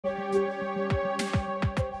Okay,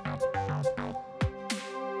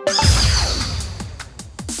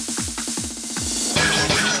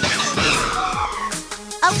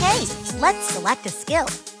 let's select a skill.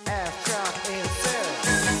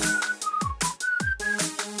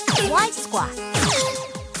 Wide squat.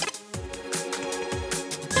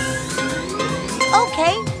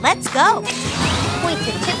 Okay, let's go. Point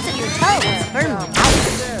the tips of your toes firmly out.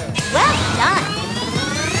 Well done.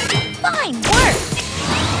 Fine work.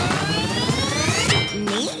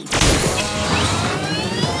 Neat.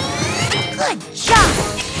 Good job.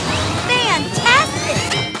 Fantastic.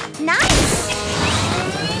 Nice.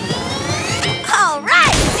 All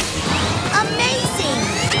right. Amazing.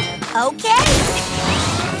 Okay.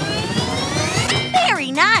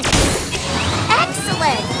 Very nice.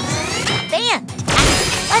 Excellent. Fantastic.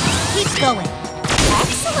 Let's keep going.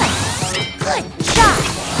 Excellent. Good job.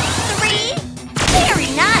 3. Very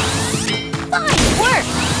nice. Fine work.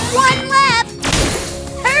 1 left.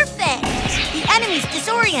 Perfect. The enemy's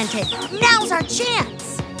disoriented. Now's our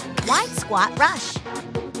chance. Wide squat rush.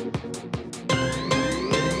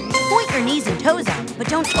 Point your knees and toes out, but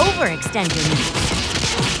don't overextend your knees.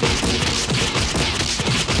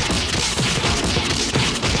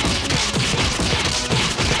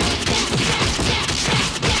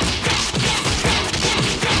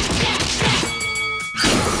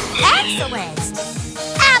 Excellent!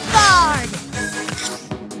 Ab guard!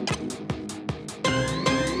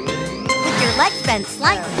 With your legs bent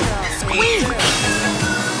slightly, squeeze.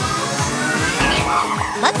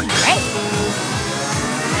 Lucky break.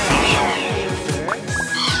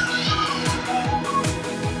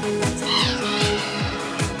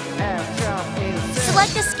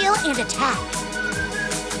 Select a skill and attack.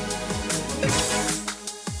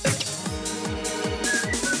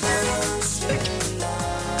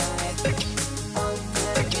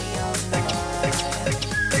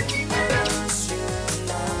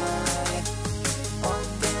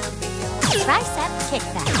 Tricep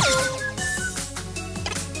kickback.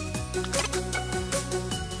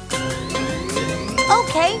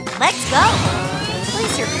 Okay, let's go.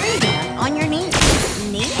 Place your free hand on your knee.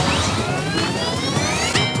 Neat.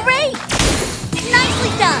 Great.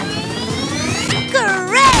 Nicely done.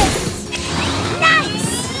 Great. Nice.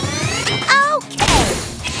 Okay.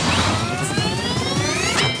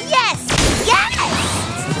 Yes. Yes.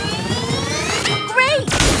 Great.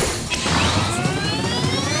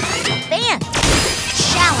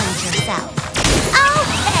 Challenge yourself.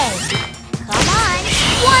 Okay. Come on.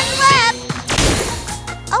 1 left.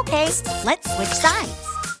 Okay, let's switch sides.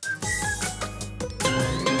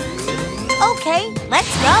 Okay,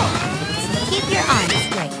 let's go. Keep your arms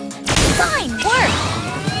straight. Fine work.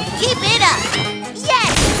 Keep it up.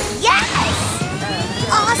 Yes. Yes.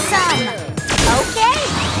 Awesome. Okay.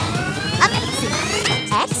 Amazing.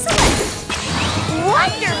 Excellent.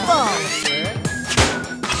 Wonderful.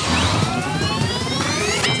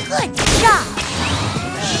 Good job!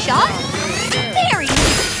 Sharp! Very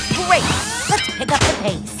great! Let's pick up the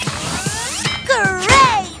pace.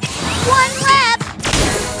 Great! 1 left!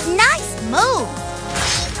 Nice move!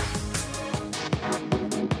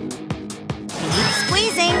 Keep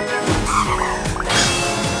squeezing.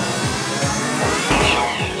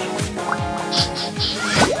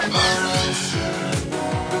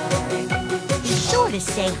 Be sure to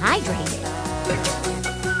stay hydrated.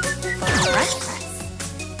 Front press.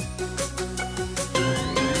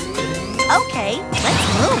 Okay, let's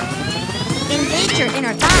move. Engage your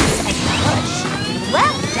inner thighs as you push.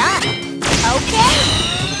 Well done. Okay.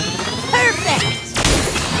 Perfect.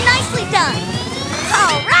 Nicely done.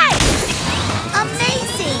 All right.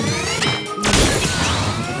 Amazing. Neat.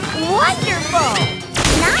 Wonderful.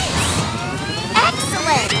 Nice.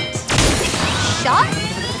 Excellent. Sharp.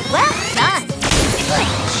 Well done. Good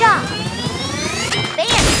job.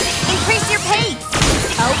 Fancy. Increase your pace.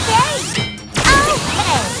 Okay.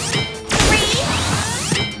 Okay.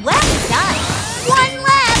 Well done! 1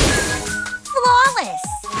 left! Flawless!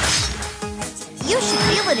 You should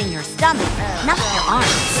feel it in your stomach, not your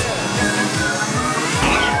arms.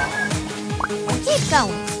 Keep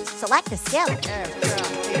going. Select a skill.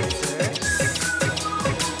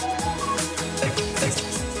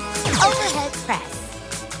 Overhead press.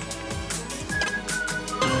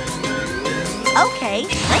 Okay,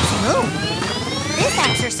 let's move. This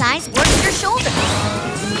exercise works your shoulders.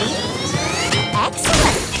 Neat.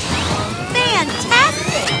 Excellent.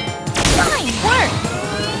 Fantastic. Fine work.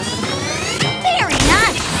 Very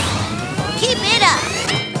nice. Keep it up.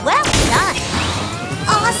 Well done.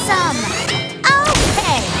 Awesome.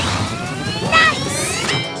 Okay. Nice.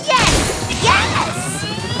 Yes. Yes.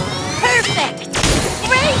 Perfect.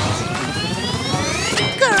 Great.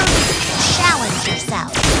 Great.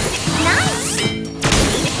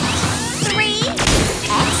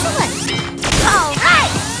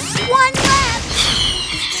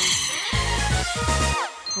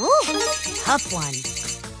 this one.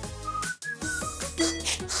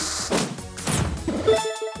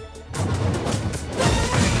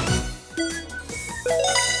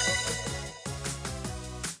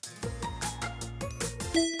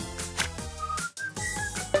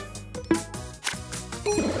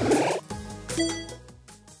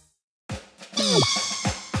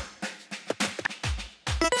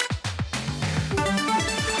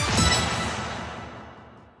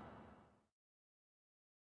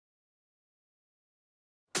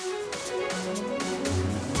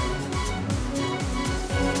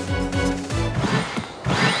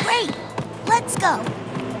 Let's go.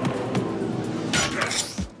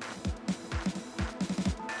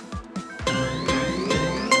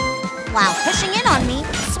 While pushing in on me,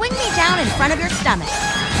 swing me down in front of your stomach.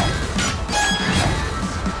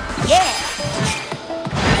 Yeah!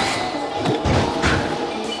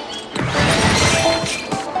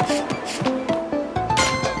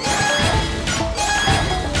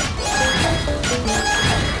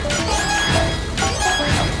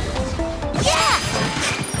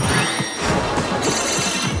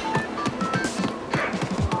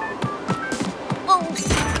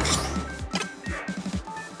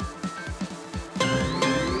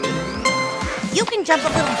 You can jump a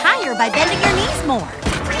little higher by bending your knees more.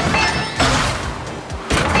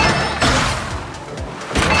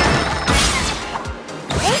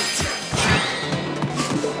 Great!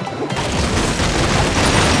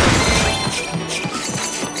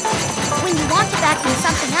 When you want to vacuum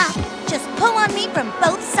something up, just pull on me from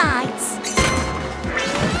both sides.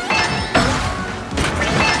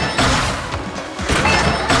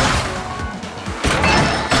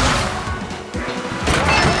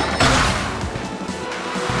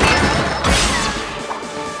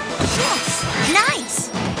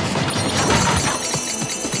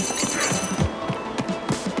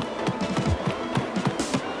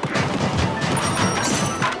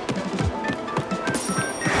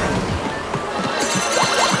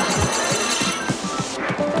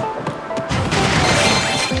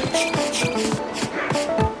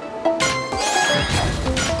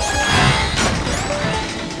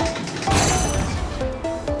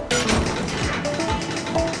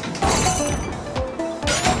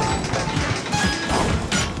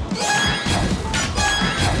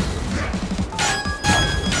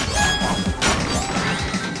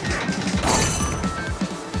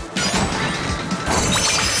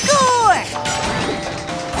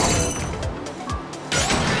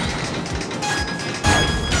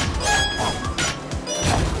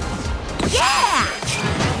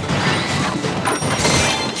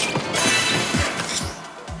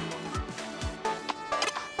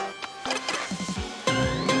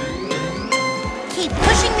 Keep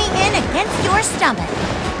pushing me in against your stomach.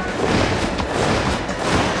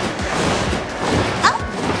 Up.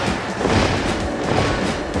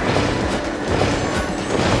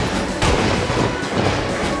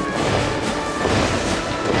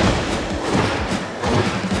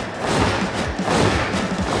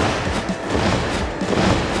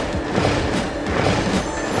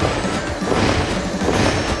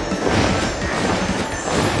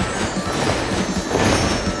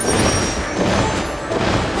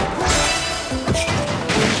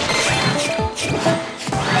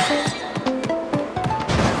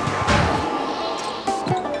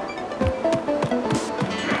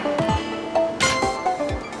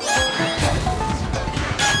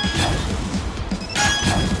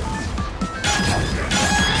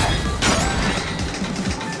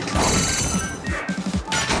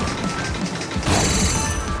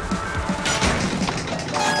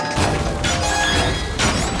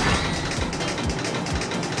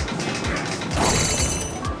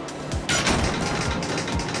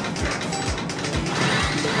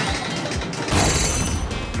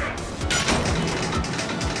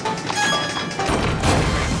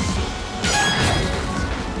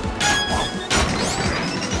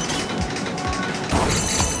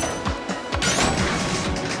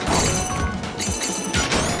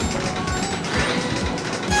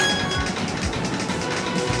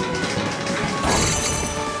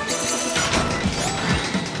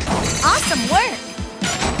 Awesome work!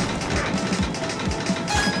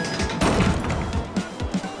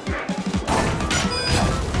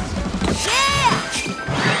 Yeah!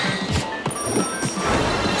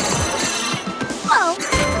 Whoa!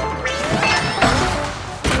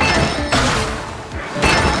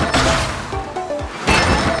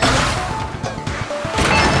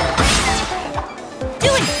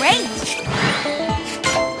 Doing great!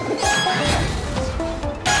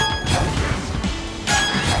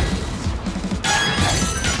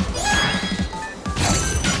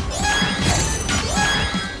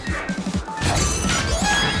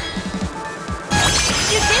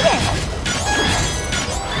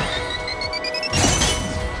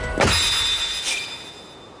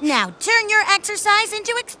 Now turn your exercise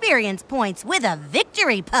into experience points with a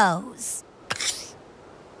victory pose.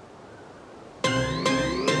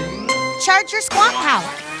 Charge your squat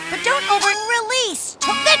power, but don't release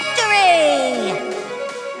to victory!